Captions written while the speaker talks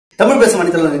தமிழ் பேசும்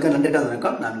மனிதர்களுக்கு நன்றி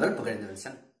வணக்கம். நான் உங்கள்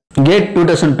புகழேந்திரன். GATE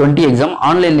 2020 எக்ஸாம்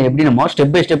ஆன்லைன்ல எப்படி நம்ம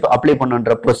ஸ்டெப் பை ஸ்டெப் அப்ளை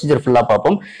பண்ணுன்ற ப்ரொசீஜர் ஃபுல்லா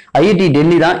பார்ப்போம். IIT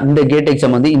டெல்லி தான் இந்த GATE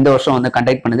எக்ஸாம் வந்து இந்த வருஷம் வந்து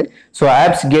கண்டக்ட் பண்ணுது. ஸோ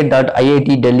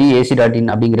appsgate.iitdelhi.ac.in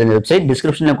அப்படிங்கிற வெப்சைட்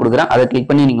டிஸ்கிரிப்ஷன்ல கொடுக்குறேன். அதை கிளிக்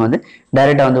பண்ணி நீங்க வந்து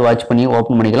டைரக்டா வந்து வாட்ச் பண்ணி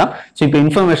ஓப்பன் பண்ணிக்கலாம். ஸோ இப்போ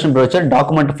information brochure,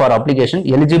 document for application,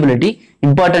 eligibility,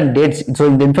 important dates. So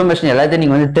இந்த இன்ஃபர்மேஷன் எல்லாத்தையும்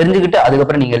நீங்க வந்து தெரிஞ்சுக்கிட்டு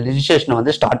அதுக்கப்புறம் நீங்க ரெஜிஸ்ட்ரேஷன்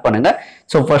வந்து ஸ்டார்ட் பண்ணுங்க.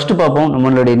 ஸோ ஃபர்ஸ்ட் பார்ப்போம்.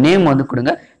 நம்மளுடைய நேம் வந்து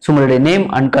கொடுங்க. ஸோ உங்களுடைய நேம்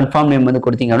அண்ட் கன்ஃபார்ம் நேம் வந்து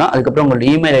கொடுத்தீங்கன்னா அதுக்கப்புறம் உங்களுடைய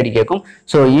இமெயில் ஐடி கேட்கும்.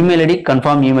 So email ID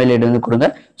confirm email ID வந்து கொடுங்க.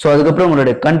 ஸோ அதுக்கப்புறம்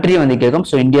உங்களுடைய கண்ட்ரி வந்து கேட்கும்.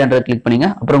 ஸோ இந்தியான்ற கிளிக் பண்ணீங்க.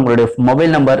 அப்புறம் உங்களுடைய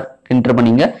மொபைல் நம்பர் என்டர்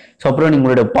பண்ணீங்க. ஸோ அப்புறம்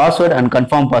உங்களுடைய password and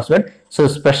confirm password, so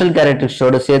special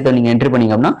கேரக்டர்ஸோட சேர்த்து நீங்க என்ட்ரி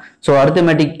பண்ணிங்கன்னா, ஸோ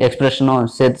அரித்மெட்டிக் எக்ஸ்பிரஷனும்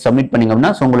சேர்த்து சப்மிட் பண்ணிங்கன்னா,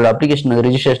 ஸோ உங்களோட அப்ளிகேஷன்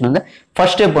ரெஜிஸ்ட்ரேஷன் வந்து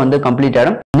ஃபர்ஸ்ட் ஸ்டெப் வந்து கம்ப்ளீட்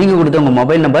ஆகும். நீங்க கொடுத்த உங்க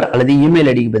மொபைல் நம்பர் அல்லது இமெயில்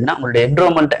ஐடிக்கு பார்த்தீங்கன்னா உங்களுடைய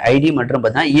என்ரோல்மெண்ட் ஐடி மற்றும்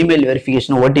பார்த்தீங்கன்னா இமெயில்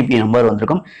வெரிஃபிகேஷன் ஓடிபி நம்பர்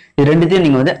வந்திருக்கும். இது ரெண்டுத்தையும்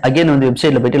நீங்க வந்து அகைன் வந்து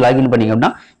வெப்சைட்ல போயிட்டு லாகின்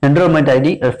பண்ணிங்கன்னா என்ரோல்மெண்ட்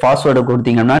ஐடி பாஸ்வேர்டு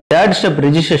கொடுத்தீங்கன்னா தேர்ட் ஸ்டெப்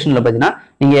ரெஜிஸ்ட்ரேஷன்ல பார்த்தீங்கன்னா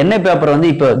நீங்க என்ன பேப்பர் வந்து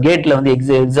இப்போ கேட்ல வந்து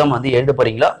எக்ஸாம் வந்து எழுத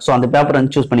போறீங்களா, ஸோ அந்த பேப்பர்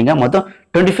வந்து சூஸ் பண்ணீங்க. மொத்தம்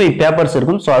 25 பேப்பர்ஸ்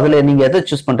இருக்கும். ஸோ அதுல நீங்க எதை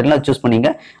சூஸ் பண்றீங்களோ அதை சூஸ் பண்ணீங்க.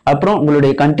 அப்புறம்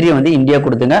உங்களுடைய கண்ட்ரியை வந்து இந்தியா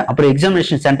கொடுத்துங்க. அப்புறம்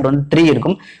எக்ஸாமினேஷன் சென்டர் வந்து 3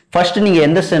 இருக்கும். ஃபர்ஸ்ட் நீங்க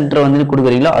எந்த சென்டர் வந்து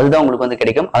கொடுக்குறீங்களோ அதுதான் உங்களுக்கு வந்து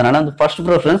கிடைக்கும். அதனால வந்து ஃபர்ஸ்ட்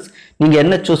ப்ரிஃபரன்ஸ் நீங்க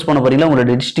என்ன சூஸ் பண்ண போறீங்களோ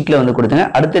உங்களோட டிஸ்ட்ரிக்ட்ல வந்து கொடுத்துங்க.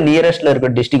 அடுத்து நியரஸ்ட்ல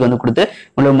இருக்கிற டிஸ்ட்ரிக்ட் வந்து கொடுத்து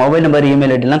உங்களோட மொபைல் நம்பர்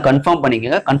இமெயில் ஐடி எல்லாம் கன்ஃபார்ம்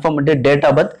பண்ணிக்கோங்க. கன்ஃபார்ம் பண்ணிட்டு டேட்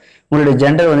ஆஃப் பர்த், உங்களுடைய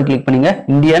ஜெண்டர் வந்து கிளிக் பண்ணீங்க.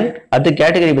 இந்தியன். அடுத்து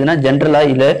கேட்டகரி பார்த்தீங்கன்னா ஜென்ரலா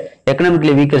இல்ல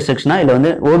எக்கனாமிக்கலி வீக்கர் செக்ஷனா இல்ல வந்து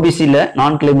ஓபிசில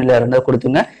நான் கிளைம்ல இருந்தா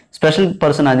கொடுத்துங்க. ஸ்பெஷல்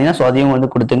பர்சன் ஆனீங்கன்னா ஸோ அதையும் வந்து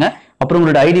கொடுத்துங்க. அப்புறம்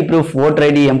உங்களோட ID proof, voter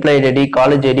ID, employed ID,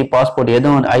 college ID, passport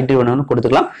எதுவும் ஐடி வேணும்னு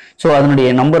கொடுத்துக்கலாம். ஸோ அதனுடைய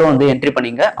நம்பரும் வந்து என்ட்ரி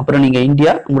பண்ணீங்க. அப்புறம் நீங்க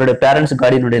இந்தியா, உங்களுடைய பேரண்ட்ஸ்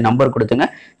கார்டியனுடைய நம்பர் கொடுத்துங்க.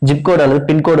 ஜிப்கோட் அல்லது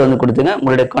பின்கோடு வந்து கொடுத்துங்க.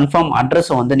 உங்களுடைய கன்ஃபார்ம்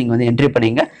அட்ரஸ் வந்து நீங்க வந்து என்ட்ரி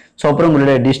பண்ணீங்க. ஸோ அப்புறம்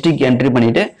உங்களுடைய டிஸ்ட்ரிக்ட் என்ட்ரி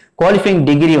பண்ணிட்டு குவாலிஃபைங்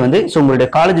டிகிரி வந்து ஸோ உங்களுடைய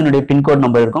காலேஜினுடைய பின்கோட்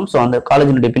நம்பர் இருக்கும். ஸோ அந்த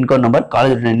காலேஜினுடைய பின்கோட் நம்பர்,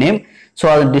 காலேஜுடைய நேம், ஸோ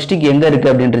அது டிஸ்ட்ரிக்ட் எங்க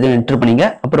இருக்கு அப்படின்றத என்ட்ரி பண்ணீங்க.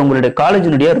 அப்புறம் உங்களுடைய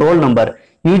காலேஜினுடைய ரோல் நம்பர்,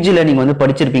 யூஜில நீங்க வந்து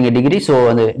படிச்சிருப்பீங்க டிகிரி. ஸோ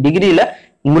அந்த டிகிரியில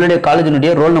உங்களுடைய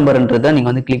காலேஜினுடைய ரோல் நம்பர்ன்றதை நீங்க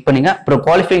வந்து கிளிக் பண்ணீங்க. அப்புறம்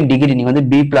குவாலிஃபைங் டிகிரி நீங்க வந்து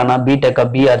பி பிளானா, பிடெக்கா,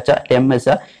 பிஆர்ச்சா,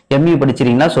 எம்எஸ்ஆ, எம்இ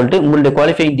படிச்சிருக்கீங்களா சொல்லிட்டு உங்களுடைய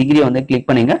குவாலிஃபைங் டிகிரியை வந்து கிளிக்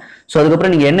பண்ணீங்க. ஸோ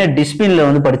அதுக்கப்புறம் நீங்க என்ன டிசிப்ளின்ல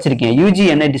வந்து படிச்சிருக்கீங்க, யூஜி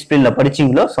என்ன டிசிப்ளின்ல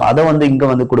படிச்சீங்களோ ஸோ அதை வந்து இங்க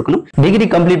வந்து கொடுக்கணும். டிகிரி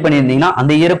கம்ப்ளீட் பண்ணியிருந்தீங்கன்னா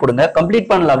அந்த இயரை கொடுங்க.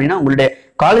 கம்ப்ளீட் பண்ணல அப்படின்னா உங்களுடைய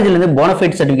காலேஜ்ல இருந்து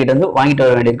போனஃபைட் சர்டிஃபிகேட் வந்து வாங்கிட்டு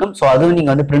வர வேண்டியிருக்கும். ஸோ அதுவும் நீங்க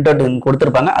வந்து பிரிண்ட் அவுட்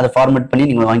கொடுத்துருப்பாங்க. அதை ஃபார்மேட் பண்ணி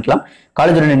நீங்க வாங்கிக்கலாம்.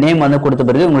 காலேஜோட நேம் வந்து கொடுத்த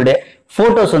பிறகு உங்களுடைய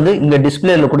போட்டோஸ் வந்து இங்க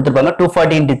டிஸ்பிளேல கொடுத்துருப்பாங்க.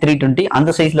 240x320 அந்த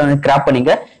சைஸ்ல வந்து கிராப்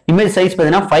பண்ணீங்க. இமேஜ் சைஸ்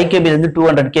பார்த்தீங்கன்னா 5KB இருந்து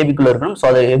 200KB இருக்கணும். ஸோ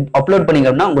அதை அப்லோட் பண்ணீங்க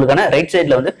அப்படின்னா உங்களுக்கான ரைட்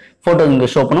சைட்ல வந்து போட்டோ இங்க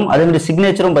ஷோ பண்ணும். அதே மாதிரி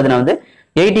சிக்னேச்சரும் பார்த்தீங்கன்னா வந்து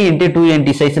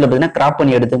 80x280 சைஸ்ல பார்த்தீங்கன்னா கிராப்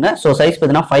பண்ணி எடுத்துங்க. ஸோ சைஸ்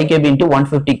பார்த்தீங்கன்னா 5KB into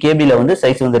 150KB வந்து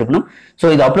சைஸ் வந்து இருக்கணும். ஸோ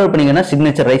இது அப்லோட் பண்ணீங்கன்னா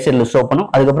சிக்னேச்சர் ரைட் சைட்ல ஷோ பண்ணும்.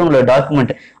 அதுக்கப்புறம் உங்களோட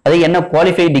டாக்குமெண்ட், அது என்ன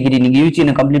குவாலிஃபைட் டிகிரி நீங்க யூஜி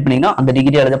கம்ப்ளீட் பண்ணீங்கன்னா அந்த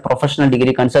டிகிரி அல்லது professional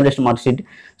degree, consultation mark sheet,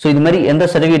 so இது மாதிரி எந்த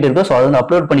சர்டிஃபிகேட் இருக்கோ ஸோ அதை வந்து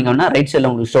அப்லோட் பண்ணீங்கன்னா ரைட் சைட்ல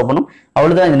உங்களுக்கு ஷோ பண்ணும்.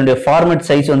 அவ்வளவுதான் இதனுடைய ஃபார்மேட்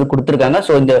சைஸ் வந்து கொடுத்துருக்காங்க.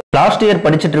 ஸோ இந்த லாஸ்ட் இயர்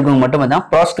படிச்சுட்டு இருக்கவங்க மட்டும் தான்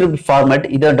ப்ராஸ்கிரிப்ட் ஃபார்மேட்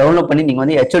இதை டவுன்லோட் பண்ணி நீங்க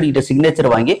வந்து HOD கிட்ட சிக்னேச்சர்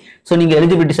வாங்கி ஸோ நீங்க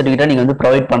எலிஜிபிலிட்டி சர்டிஃபிகேட் நீங்க வந்து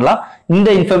ப்ரொவைட் பண்ணலாம். இந்த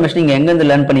இன்ஃபர்மேஷன் நீங்க எங்க இருந்து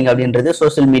லேர்ன் பண்ணீங்க அப்படின்றது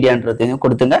சோசியல் மீடியான்றதையும்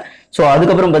கொடுத்துங்க. ஸோ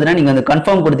அதுக்கப்புறம் பார்த்தீங்கன்னா நீங்க அந்த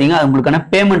கன்ஃபார்ம் கொடுத்தீங்க, அது உங்களுக்கான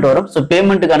பேமெண்ட் வரும். ஸோ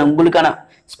பேமெண்ட்டுக்கான உங்களுக்கான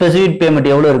ஸ்பெசிஃபிக் பேமெண்ட்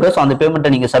எவ்வளவு இருக்கோ ஸோ அந்த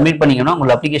பேமெண்ட்டை நீங்க சப்மிட் பண்ணீங்கன்னா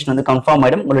உங்களோட அப்ளிகேஷன் வந்து கன்ஃபார்ம்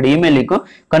ஆயிடும். உங்களோட இமெயிலுக்கும்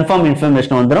கன்ஃபார்ம்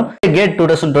இன்ஃபர்மேஷன் வந்துடும். GATE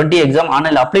 2020 எக்ஸாம்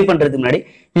ஆன்லைன்ல அப்ளை பண்றதுக்கு முன்னாடி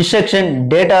இன்ஸ்ட்ரக்ஷன்,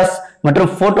 டேட்டாஸ்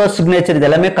மற்றும் போட்டோ, சிக்னேச்சர் இது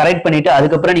எல்லாமே கரெக்ட் பண்ணிட்டு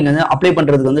அதுக்கப்புறம் நீங்க வந்து அப்ளை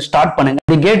பண்றதுக்கு வந்து ஸ்டார்ட் பண்ணுங்க.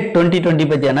 GATE 2020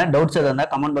 பத்தியான டவுட்ஸ் எதாவது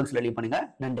இருந்தால் கமெண்ட் பாக்ஸ்ல லீவ் பண்ணுங்க.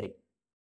 நன்றி.